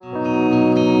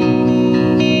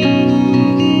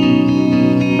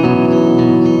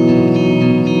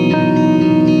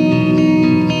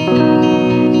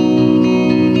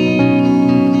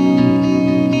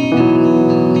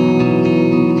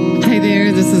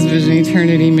is Vision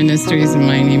Eternity Ministries, and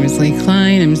my name is Lee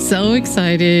Klein. I'm so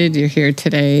excited you're here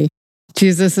today.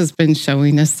 Jesus has been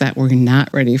showing us that we're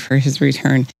not ready for his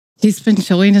return. He's been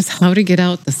showing us how to get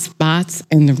out the spots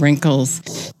and the wrinkles,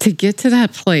 to get to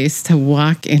that place to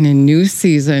walk in a new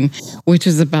season, which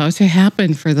is about to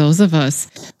happen for those of us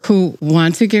who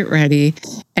want to get ready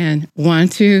and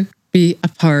want to be a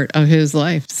part of his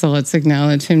life. So let's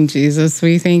acknowledge him. Jesus,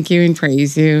 we thank you and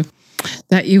praise you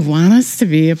that you want us to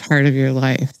be a part of your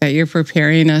life, that you're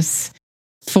preparing us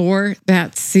for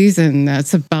that season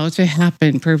that's about to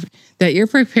happen, that you're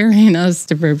preparing us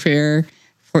to prepare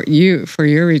for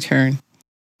your return.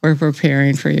 We're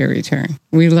preparing for your return.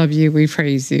 We love you. We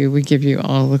praise you. We give you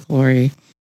all the glory.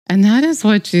 And that is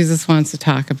what Jesus wants to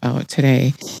talk about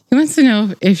today. He wants to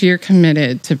know if you're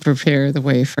committed to prepare the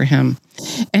way for him.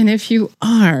 And if you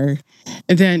are,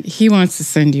 then he wants to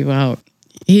send you out.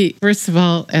 First of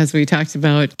all, as we talked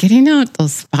about, getting out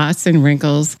those spots and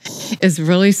wrinkles is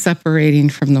really separating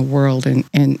from the world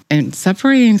and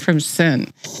separating from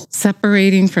sin,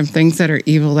 separating from things that are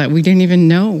evil that we didn't even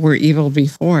know were evil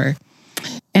before,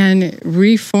 and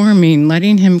reforming,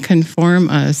 letting him conform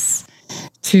us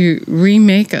to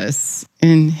remake us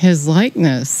in his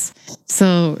likeness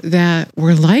so that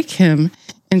we're like him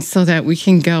and so that we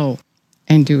can go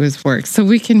and do his work, so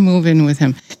we can move in with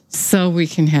him, so we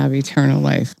can have eternal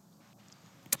life.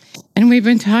 And we've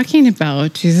been talking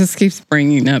about, Jesus keeps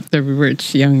bringing up the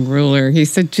rich young ruler. He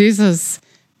said, Jesus,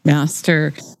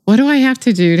 Master, what do I have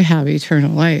to do to have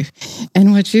eternal life?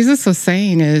 And what Jesus was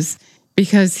saying is,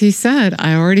 because he said,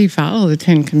 I already follow the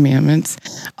 10 Commandments,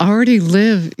 I already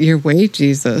live your way,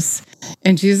 Jesus.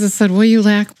 And Jesus said, well, you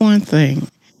lack one thing.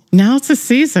 Now it's a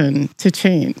season to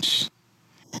change.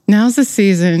 Now's the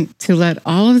season to let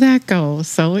all of that go,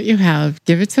 sell what you have,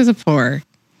 give it to the poor,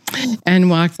 and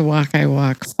walk the walk I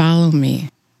walk. Follow me.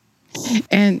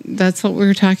 And that's what we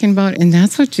were talking about. And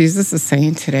that's what Jesus is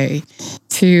saying today,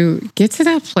 to get to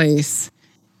that place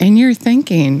in your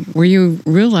thinking where you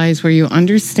realize, where you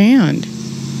understand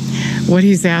what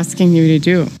he's asking you to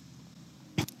do.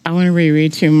 I want to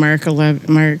reread to you Mark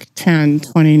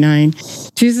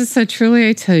 10:29. Jesus said, truly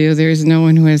I tell you, there is no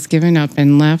one who has given up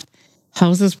and left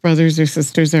houses, brothers or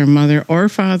sisters or mother or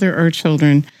father or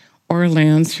children or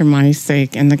lands for my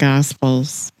sake in the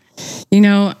Gospels. You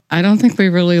know, I don't think we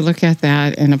really look at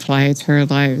that and apply it to our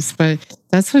lives, but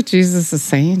that's what Jesus is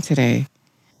saying today.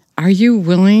 Are you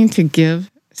willing to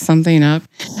give something up?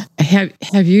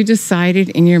 Have you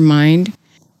decided in your mind,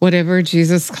 whatever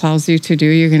Jesus calls you to do,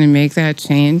 you're going to make that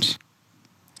change?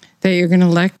 That you're going to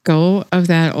let go of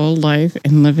that old life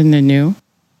and live in the new?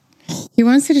 He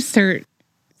wants you to start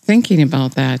thinking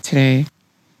about that today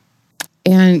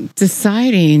and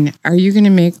deciding, are you going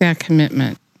to make that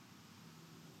commitment?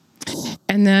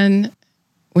 And then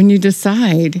when you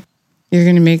decide you're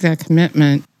going to make that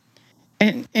commitment,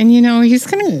 and you know, he's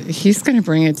going to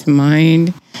bring it to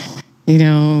mind. You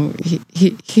know,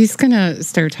 he's going to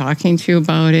start talking to you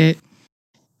about it,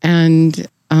 and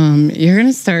you're going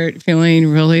to start feeling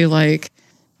really like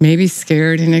maybe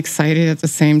scared and excited at the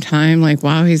same time, like,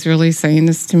 wow, he's really saying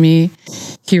this to me.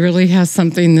 He really has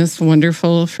something this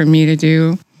wonderful for me to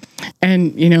do.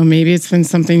 And, you know, maybe it's been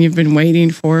something you've been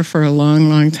waiting for a long,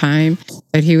 long time,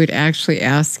 that he would actually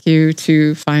ask you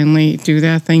to finally do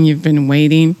that thing you've been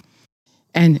waiting.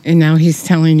 And now he's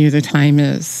telling you the time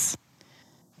is.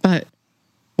 But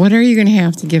what are you going to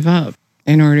have to give up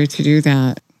in order to do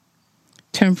that?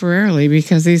 Temporarily,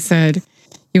 because he said,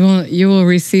 you will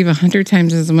receive 100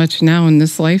 times as much now in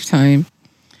this lifetime,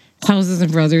 houses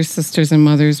and brothers, sisters and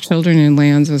mothers, children and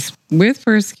lands with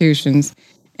persecutions,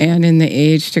 and in the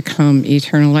age to come,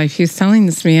 eternal life. He's telling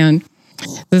this man,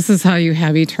 this is how you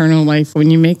have eternal life.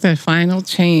 When you make that final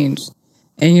change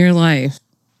in your life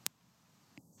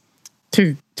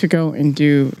to go and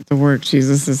do the work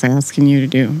Jesus is asking you to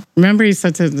do. Remember, he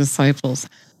said to the disciples,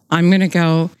 I'm going to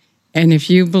go, and if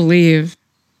you believe,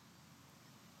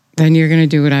 then you're going to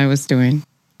do what I was doing,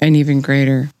 and even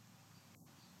greater.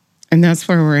 And that's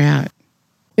where we're at.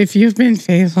 If you've been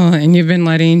faithful and you've been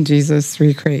letting Jesus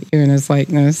recreate you in his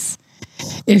likeness,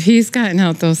 if he's gotten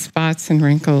out those spots and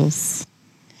wrinkles,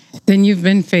 then you've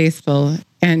been faithful,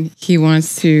 and he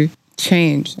wants to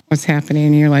change what's happening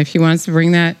in your life. He wants to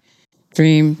bring that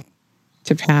dream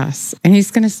to pass, and he's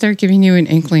going to start giving you an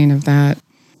inkling of that.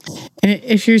 And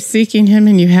if you're seeking him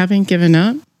and you haven't given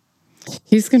up,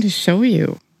 he's going to show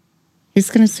you. He's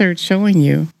going to start showing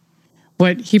you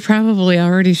what he probably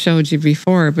already showed you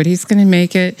before, but he's going to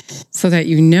make it so that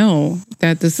you know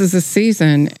that this is a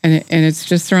season, and it's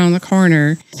just around the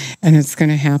corner, and it's going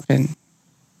to happen.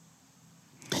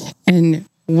 And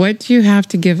what do you have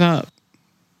to give up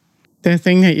the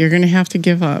thing that you're going to have to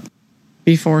give up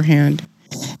beforehand.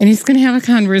 And he's going to have a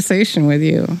conversation with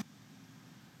you.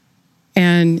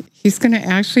 And he's going to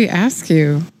actually ask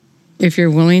you if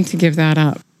you're willing to give that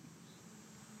up.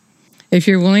 If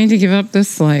you're willing to give up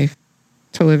this life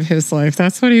to live his life.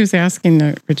 That's what he was asking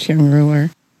the rich young ruler.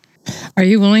 Are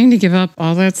you willing to give up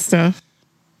all that stuff?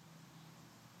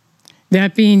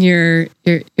 That being your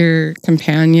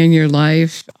companion, your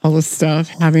life, all this stuff,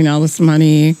 having all this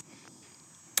money.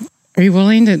 Are you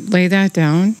willing to lay that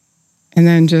down and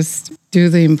then just do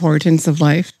the importance of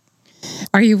life?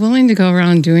 Are you willing to go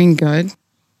around doing good?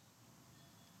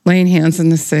 Laying hands on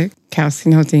the sick,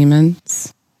 casting out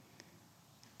demons?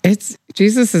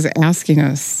 Jesus is asking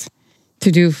us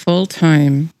to do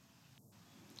full-time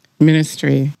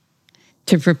ministry,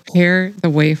 to prepare the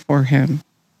way for him,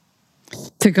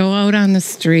 to go out on the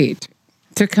street,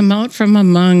 to come out from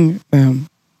among them.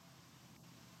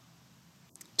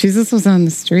 Jesus was on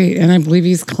the street, and I believe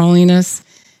he's calling us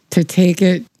to take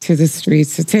it to the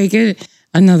streets, to take it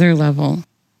another level.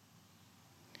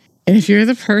 And if you're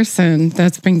the person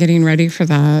that's been getting ready for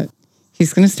that,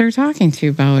 he's going to start talking to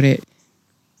you about it.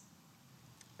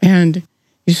 And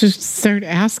you should start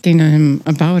asking him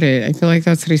about it. I feel like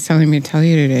that's what he's telling me to tell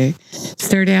you today.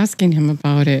 Start asking him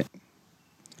about it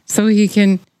so he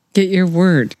can get your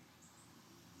word.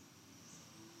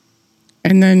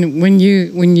 And then when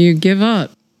you give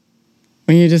up,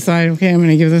 when you decide, okay, I'm going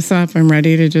to give this up, I'm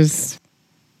ready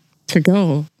to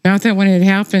go. Not that when it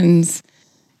happens,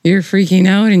 you're freaking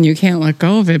out and you can't let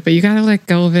go of it, but you got to let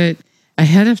go of it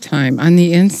ahead of time on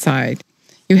the inside.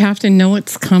 You have to know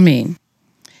it's coming.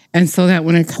 And so that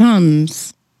when it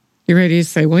comes, you're ready to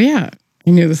say, well, yeah, I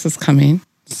knew this was coming.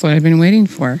 That's what I've been waiting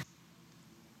for.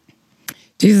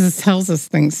 Jesus tells us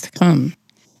things to come,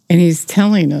 and he's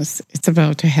telling us it's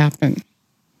about to happen.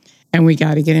 And we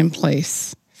got to get in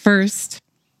place. First,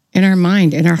 in our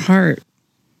mind, in our heart,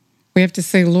 we have to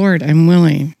say, Lord, I'm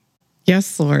willing.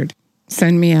 Yes, Lord,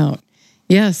 send me out.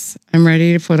 Yes, I'm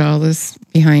ready to put all this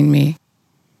behind me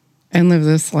and live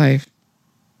this life.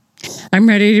 I'm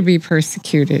ready to be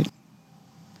persecuted.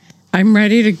 I'm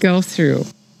ready to go through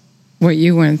what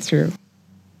you went through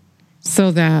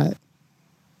so that,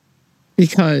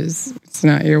 because it's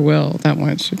not your will that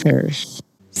one should perish.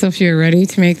 So if you're ready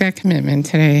to make that commitment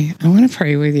today, I want to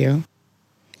pray with you.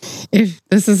 If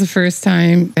this is the first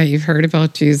time that you've heard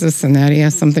about Jesus and that he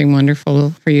has something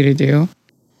wonderful for you to do,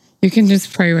 you can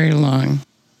just pray right along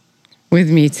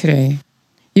with me today.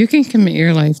 You can commit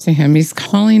your life to him. He's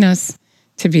calling us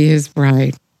to be his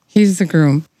bride. He's the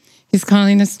groom. He's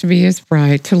calling us to be his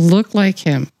bride, to look like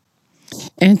him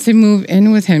and to move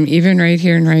in with him, even right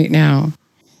here and right now,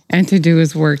 and to do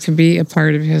his work, to be a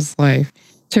part of his life,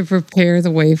 to prepare the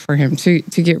way for him, to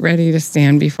get ready to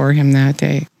stand before him that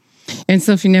day. And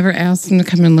so if you never asked him to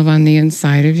come and live on the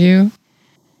inside of you,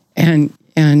 and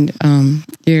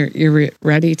you're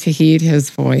ready to heed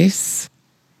his voice,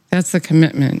 that's the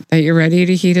commitment, that you're ready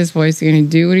to heed his voice. You're going to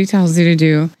do what he tells you to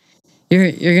do.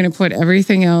 You're going to put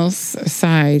everything else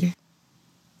aside,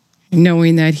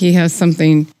 knowing that he has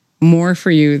something more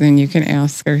for you than you can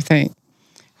ask or think.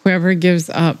 Whoever gives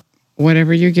up,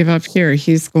 whatever you give up here,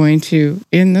 he's going to,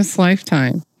 in this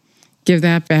lifetime, give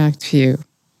that back to you.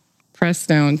 Pressed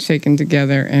down, shaken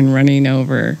together, and running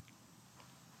over.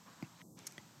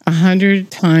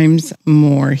 100 times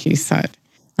more, he said.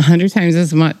 100 times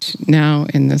as much now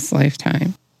in this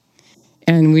lifetime.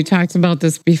 And we talked about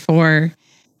this before.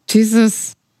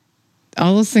 Jesus,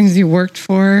 all those things you worked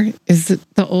for is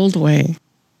the old way.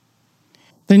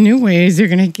 The new way is you're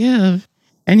going to give,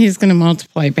 and he's going to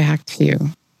multiply back to you.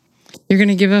 You're going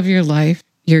to give of your life,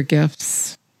 your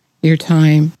gifts, your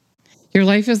time. Your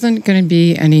life isn't going to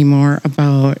be anymore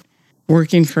about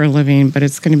working for a living, but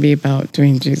it's going to be about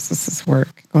doing Jesus's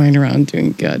work, going around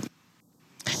doing good.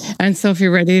 And so if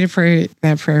you're ready to pray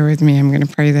that prayer with me, I'm going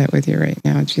to pray that with you right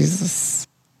now. Jesus,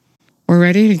 we're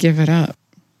ready to give it up.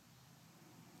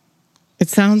 It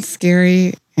sounds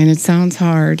scary and it sounds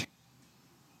hard,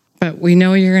 but we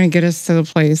know you're going to get us to the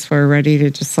place where we're ready to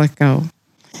just let go.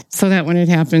 So that when it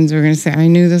happens, we're going to say, I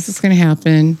knew this was going to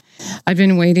happen. I've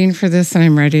been waiting for this and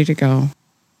I'm ready to go.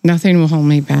 Nothing will hold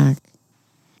me back.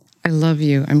 I love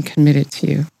you. I'm committed to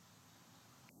you.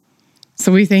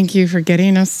 So we thank you for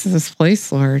getting us to this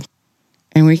place, Lord.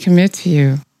 And we commit to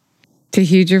you to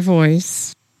heed your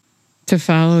voice, to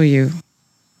follow you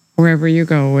wherever you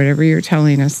go, whatever you're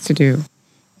telling us to do,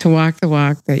 to walk the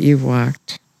walk that you've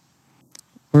walked.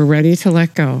 We're ready to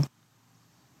let go.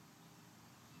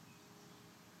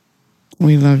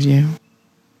 We love you.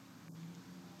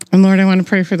 And Lord, I want to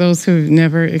pray for those who've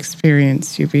never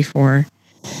experienced you before.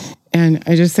 And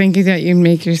I just thank you that you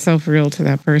make yourself real to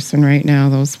that person right now,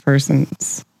 those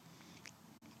persons.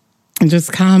 And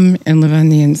just come and live on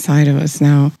the inside of us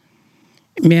now.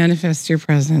 Manifest your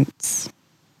presence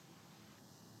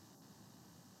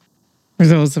for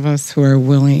those of us who are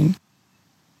willing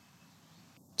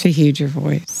to heed your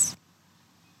voice.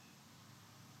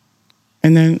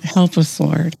 And then help us,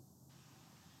 Lord,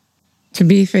 to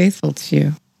be faithful to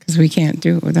you, because we can't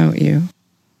do it without you.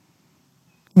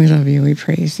 We love you. We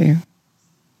praise you.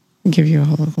 We give you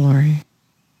all the glory.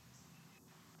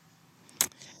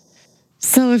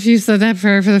 So if you said that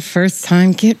prayer for the first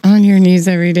time, get on your knees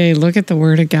every day. Look at the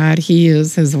Word of God. He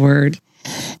is His Word.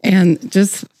 And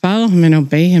just follow Him and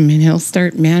obey Him, and He'll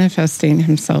start manifesting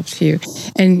Himself to you.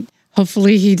 And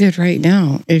hopefully He did right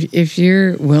now. If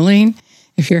you're willing,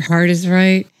 if your heart is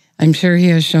right, I'm sure He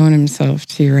has shown Himself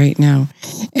to you right now.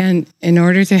 And in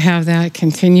order to have that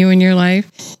continue in your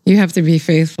life, you have to be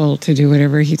faithful to do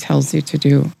whatever He tells you to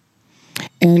do.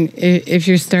 And if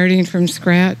you're starting from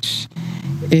scratch,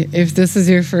 if this is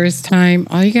your first time,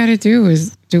 all you got to do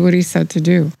is do what He said to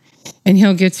do. And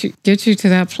He'll get you to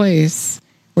that place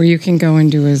where you can go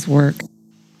and do His work,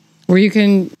 where you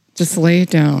can just lay it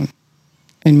down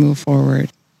and move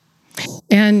forward.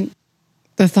 And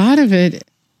the thought of it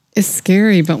is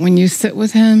scary, but when you sit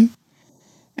with Him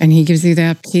and He gives you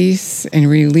that peace and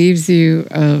relieves you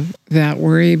of that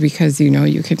worry because you know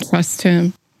you can trust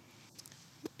Him,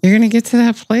 you're going to get to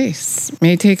that place. It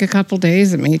may take a couple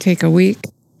days. It may take a week.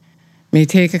 It may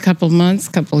take a couple months,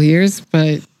 couple years,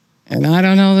 and I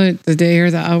don't know the day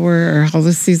or the hour or how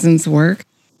the seasons work,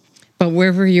 but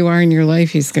wherever you are in your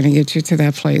life, He's going to get you to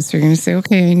that place. You're going to say,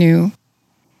 okay, I knew.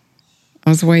 I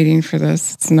was waiting for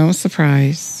this. It's no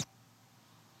surprise.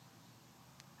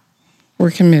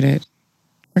 We're committed.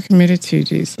 We're committed to you,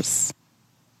 Jesus.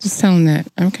 Just tell Him that.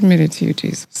 I'm committed to you,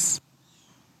 Jesus.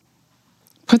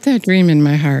 Put that dream in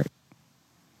my heart.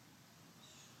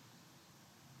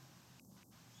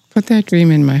 Put that dream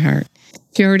in my heart.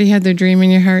 If you already had the dream in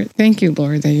your heart, thank you,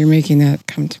 Lord, that you're making that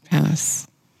come to pass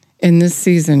in this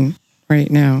season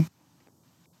right now.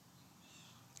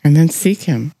 And then seek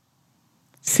Him.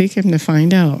 Seek Him to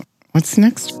find out what's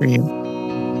next for you.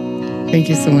 Thank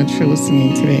you so much for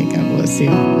listening today. God bless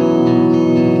you.